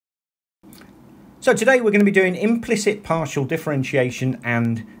So today we're going to be doing implicit partial differentiation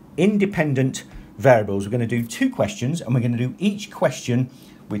and independent variables. We're going to do two questions, and we're going to do each question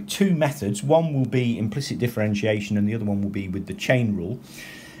with two methods. One will be implicit differentiation and the other one will be with the chain rule.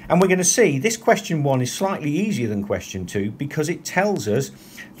 And we're going to see this question one is slightly easier than question two because it tells us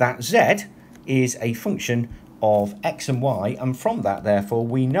that z is a function of x and y, and from that therefore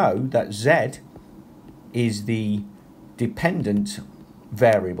we know that z is the dependent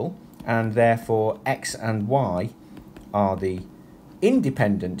variable, and therefore x and y are the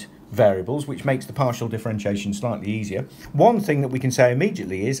independent variables, which makes the partial differentiation slightly easier. One thing that we can say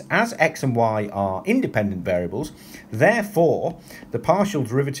immediately is, as x and y are independent variables, therefore the partial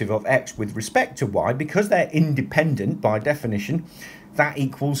derivative of x with respect to y, because they're independent by definition, that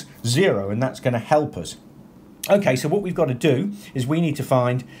equals 0, and that's going to help us. Okay, so what we've got to do is we need to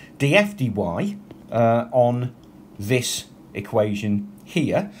find df dy on this equation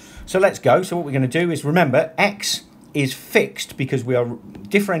here. So let's go. So what we're going to do is, remember, x is fixed because we are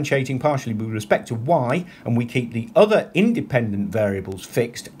differentiating partially with respect to y, and we keep the other independent variables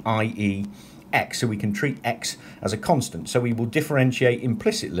fixed, i.e. x, so we can treat x as a constant. So we will differentiate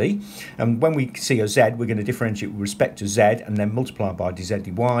implicitly, and when we see a z, we're going to differentiate with respect to z and then multiply by dz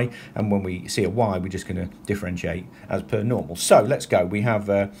dy, and when we see a y, we're just going to differentiate as per normal. So let's go. We have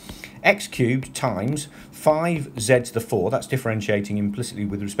x cubed times 5z to the 4, that's differentiating implicitly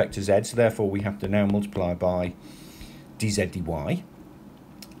with respect to z, so therefore we have to now multiply by dz dy,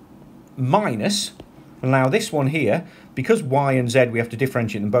 minus, and now this one here, because y and z we have to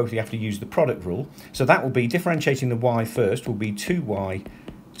differentiate them both, we have to use the product rule, so that will be differentiating the y first will be 2y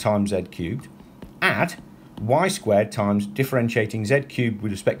times z cubed, add y squared times differentiating z cubed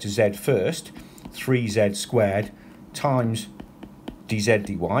with respect to z first, 3z squared times dz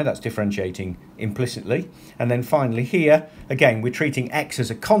dy, that's differentiating implicitly. And then finally here, again, we're treating x as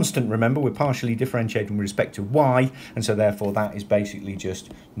a constant, remember, we're partially differentiating with respect to y, and so therefore that is basically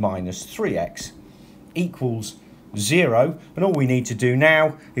just minus 3x equals 0. And all we need to do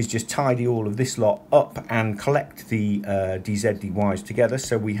now is just tidy all of this lot up and collect the dz dy's together.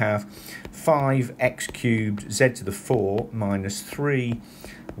 So we have 5x cubed z to the 4 minus 3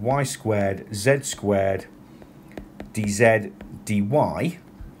 y squared z squared dz dy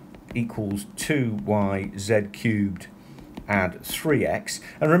equals 2y z cubed add 3x.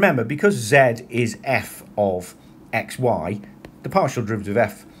 And remember, because z is f of xy, the partial derivative of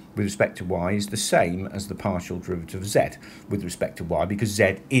f with respect to y is the same as the partial derivative of z with respect to y, because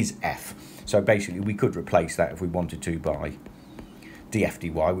z is f. So basically we could replace that if we wanted to by df dy,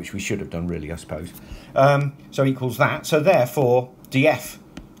 which we should have done really, I suppose. So equals that. So therefore df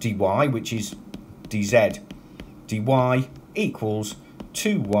dy, which is dz dy, equals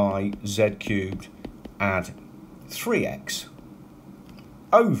 2y z cubed add 3x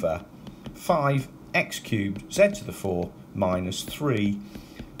over 5x cubed z to the 4 minus 3y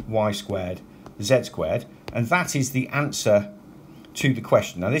squared z squared, and that is the answer to the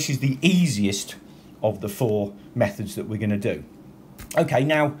question. Now this is the easiest of the four methods that we're going to do. Okay,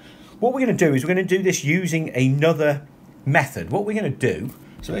 now what we're going to do is we're going to do this using another method. What we're going to do,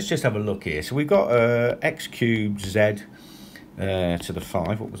 so let's just have a look here. So we've got x cubed z to the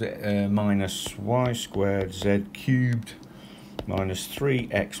 5, what was it, minus y squared z cubed minus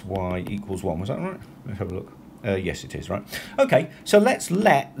 3xy equals 1, was that right? Let's have a look. Yes, it is, right. Okay, so let's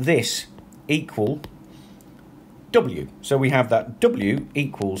let this equal w. So we have that w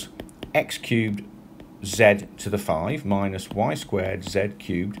equals x cubed z to the 5 minus y squared z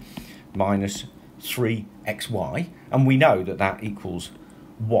cubed minus 3xy, and we know that that equals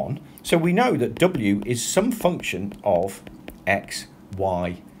 1. So we know that w is some function of x,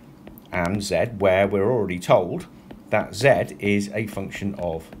 y and z, where we're already told that z is a function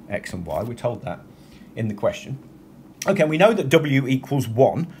of x and y. We're told that in the question. Okay, we know that w equals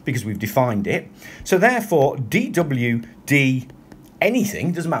 1 because we've defined it. So therefore dw d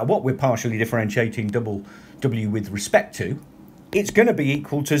anything, doesn't matter what we're partially differentiating w with respect to, it's going to be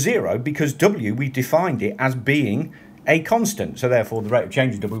equal to 0 because w, we've defined it as being a constant. So therefore the rate of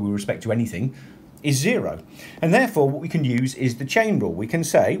change of w with respect to anything is 0. And therefore what we can use is the chain rule. We can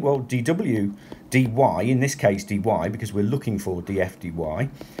say, well, dw dy, in this case dy, because we're looking for df dy,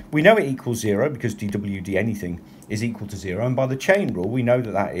 we know it equals 0 because dw d anything is equal to 0. And by the chain rule, we know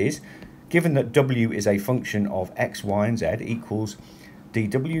that that is, given that w is a function of x, y and z, equals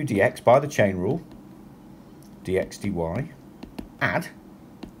dw dx by the chain rule, dx dy, add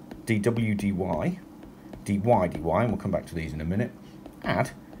dw dy, dy dy, and we'll come back to these in a minute,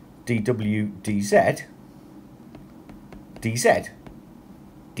 add dw dz, dz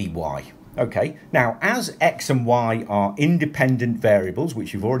dy. Okay, now as x and y are independent variables,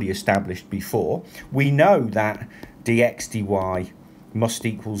 which you've already established before, we know that dx dy must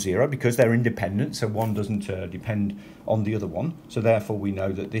equal 0 because they're independent, so one doesn't depend on the other one. So therefore we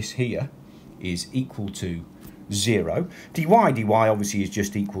know that this here is equal to 0. dy obviously is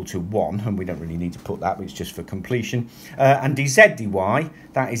just equal to 1, and we don't really need to put that, but it's just for completion. And dz dy,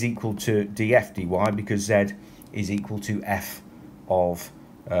 that is equal to df dy because z is equal to f of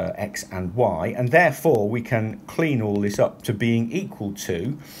x and y, and therefore we can clean all this up to being equal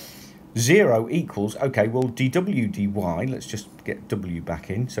to 0 equals, okay, well, dw dy, let's just get w back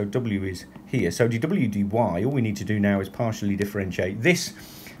in, so w is here, so dw dy, all we need to do now is partially differentiate this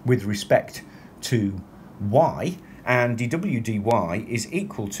with respect to y, and dw dy is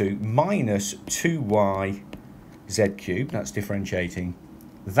equal to minus 2y z cubed, that's differentiating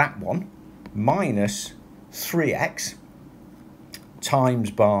that one, minus 3x times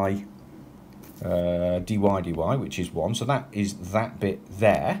by dy dy, which is 1, so that is that bit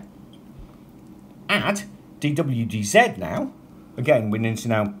there. Add dw dz now, again we need to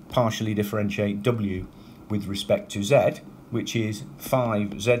now partially differentiate w with respect to z, which is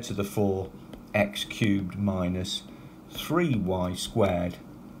 5z to the 4 x cubed minus 3y squared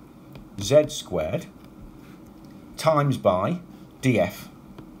z squared times by df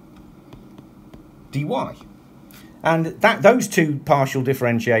dy. And those two partial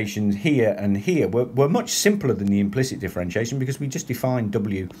differentiations here and here were much simpler than the implicit differentiation because we just defined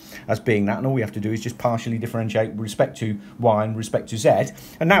w as being that, and all we have to do is just partially differentiate with respect to y and respect to z.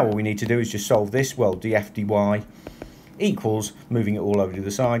 And now all we need to do is just solve this. Well, df dy equals, moving it all over to the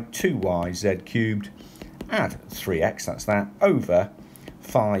side, 2y z cubed, add 3x, that's that, over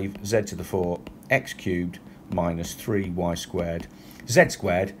 5z to the 4 x cubed minus 3y squared z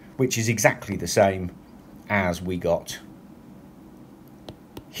squared, which is exactly the same as we got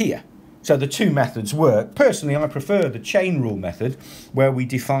here. So the two methods work. Personally, I prefer the chain rule method where we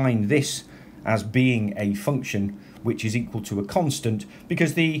define this as being a function which is equal to a constant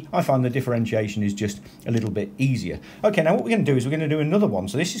because I find the differentiation is just a little bit easier. Okay, now what we're going to do is we're going to do another one.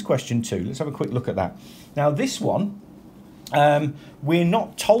 So this is question 2. Let's have a quick look at that. Now this one, we're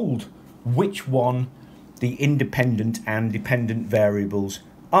not told which one the independent and dependent variables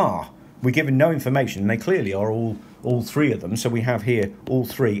are. We're given no information, and they clearly are all three of them. So we have here all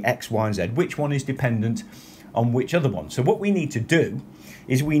three, x, y, and z. Which one is dependent on which other one? So what we need to do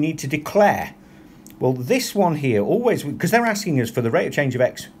is we need to declare, well, this one here, always, because they're asking us for the rate of change of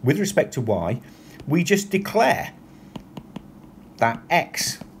x with respect to y, we just declare that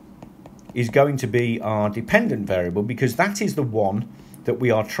x is going to be our dependent variable because that is the one that we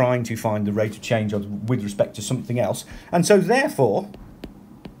are trying to find the rate of change of with respect to something else. And so therefore,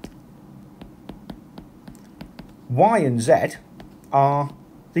 y and z are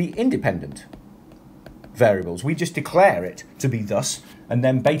the independent variables. We just declare it to be thus, and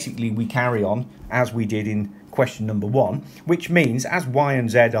then basically we carry on as we did in question number 1, which means as y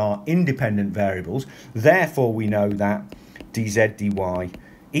and z are independent variables, therefore we know that dz dy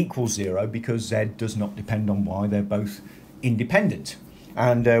equals 0 because z does not depend on y, they're both independent.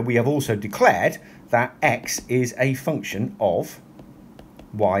 And we have also declared that x is a function of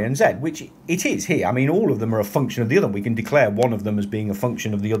y and z, which it is here. I mean, all of them are a function of the other. We can declare one of them as being a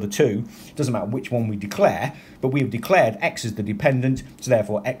function of the other two. It doesn't matter which one we declare, but we have declared x as the dependent, so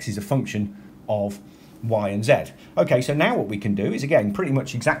therefore x is a function of y and z. Okay, so now what we can do is, again, pretty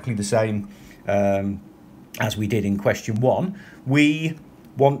much exactly the same as we did in question 1. We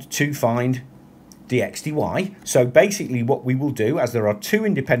want to find dx dy. So basically what we will do, as there are two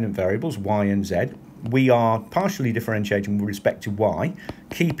independent variables, y and z, we are partially differentiating with respect to y,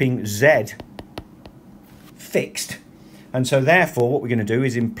 keeping z fixed. And so therefore what we're going to do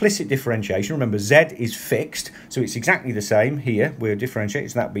is implicit differentiation. Remember, z is fixed, so it's exactly the same here. We're differentiating,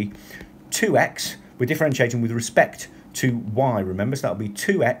 so that would be 2x. We're differentiating with respect to y, remember, so that will be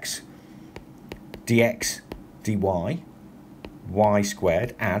 2x dx dy, y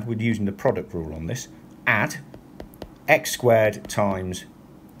squared, add, we're using the product rule on this, add x squared times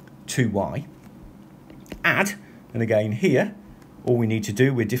 2y, add, and again here, all we need to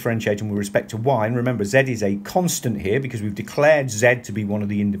do, we're differentiating with respect to y, and remember z is a constant here because we've declared z to be one of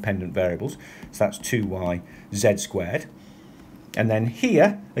the independent variables, so that's 2y z squared. And then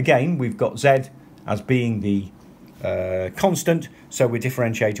here, again, we've got z as being the constant, so we're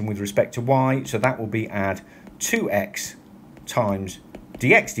differentiating with respect to y, so that will be add 2x times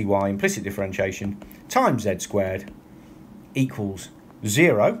dx dy, implicit differentiation, times z squared equals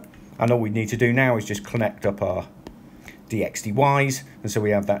 0. And all we need to do now is just connect up our dx dy's, and so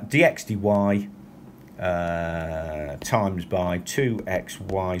we have that dx dy times by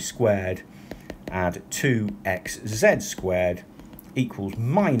 2xy squared add 2xz squared equals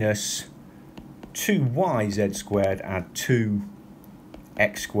minus 2yz squared add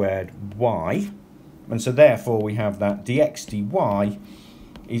 2x squared y. And so therefore we have that dx dy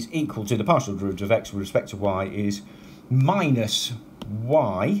is equal to the partial derivative of x with respect to y is minus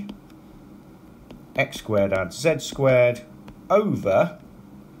y x squared add z squared over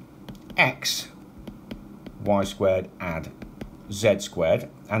x y squared add z squared,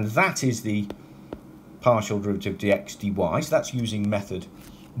 and that is the partial derivative dx dy. So that's using method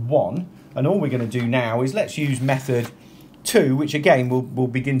 1, and all we're going to do now is let's use method 2, which again will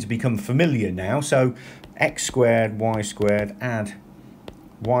begin to become familiar now. So x squared y squared add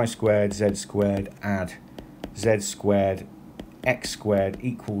y squared z squared add z squared x squared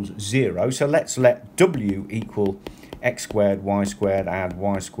equals 0. So let's let w equal x squared y squared add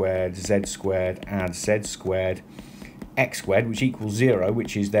y squared z squared add z squared x squared, which equals 0,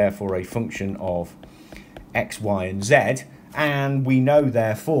 which is therefore a function of x, y and z. And we know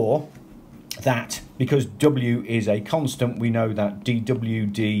therefore that because w is a constant, we know that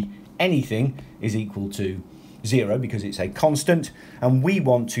dw d anything is equal to 0 because it's a constant, and we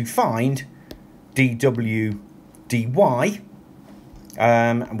want to find dw dy,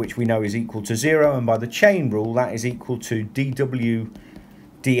 which we know is equal to 0, and by the chain rule that is equal to dw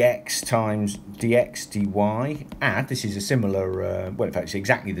dx times dx dy add, this is a similar, well in fact it's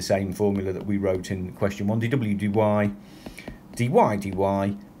exactly the same formula that we wrote in question 1, dw dy dy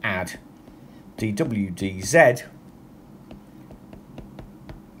dy add dw dz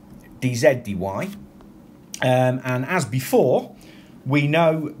dz dy. And as before, we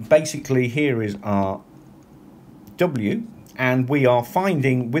know basically here is our w, and we are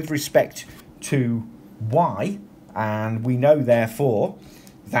finding with respect to y, and we know therefore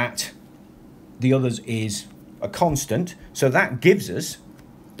that the others is a constant, so that gives us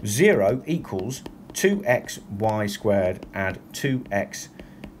 0 equals 2xy squared add 2x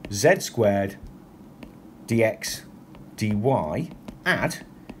z squared dx dy add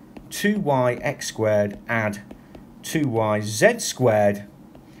 2yx squared add 2yz squared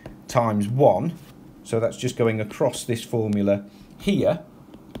times 1. So that's just going across this formula here.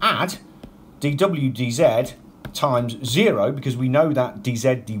 Add dw dz times 0, because we know that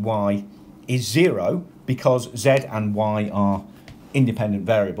dz dy is 0 because z and y are independent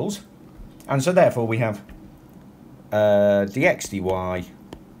variables. And so therefore we have dx dy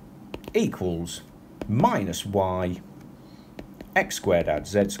equals minus y x squared add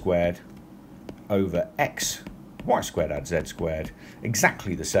z squared over x y squared add z squared,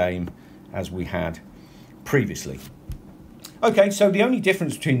 exactly the same as we had previously. Okay, so the only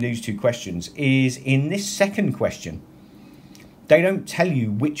difference between these two questions is in this second question, they don't tell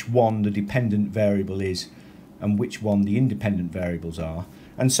you which one the dependent variable is and which one the independent variables are.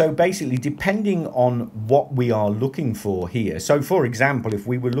 And so basically, depending on what we are looking for here, so for example, if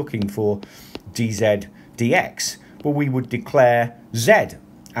we were looking for dz dx, well, we would declare z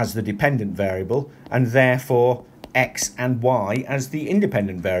as the dependent variable and therefore x and y as the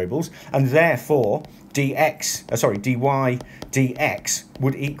independent variables, and therefore dy dx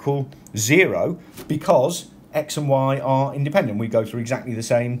would equal 0 because x and y are independent. We go through exactly the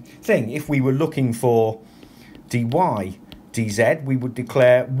same thing. If we were looking for dy dz, we would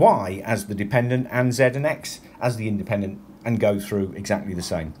declare y as the dependent and z and x as the independent and go through exactly the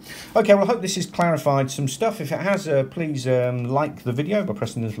same. Okay, well I hope this has clarified some stuff. If it has, please like the video by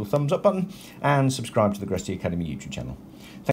pressing the little thumbs up button and subscribe to the Gresti Academy YouTube channel.